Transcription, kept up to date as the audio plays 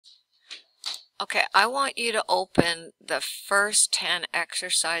Okay, I want you to open the first 10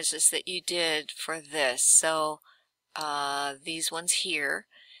 exercises that you did for this. So these ones here,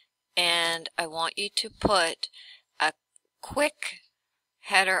 and I want you to put a quick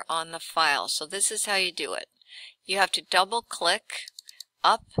header on the file. So this is how you do it. You have to double click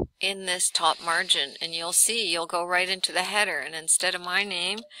up in this top margin, and you'll see you'll go right into the header, and instead of my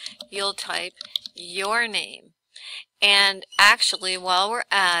name you'll type your name. And actually, while we're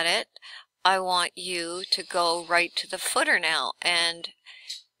at it, I want you to go right to the footer now, and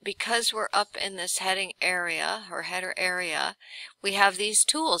because we're up in this heading area or header area, we have these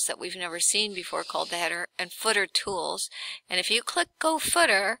tools that we've never seen before called the header and footer tools. And if you click go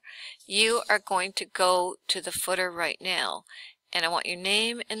footer, you are going to go to the footer right now. And I want your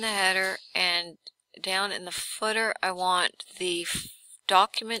name in the header, and down in the footer I want the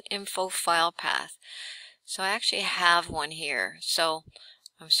document info file path. So I actually have one here, so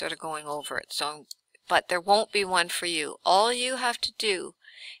I'm sort of going over it. But there won't be one for you. All you have to do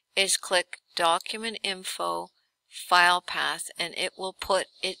is click document info file path, and it will put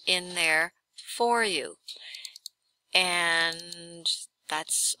it in there for you. And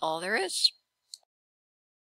that's all there is.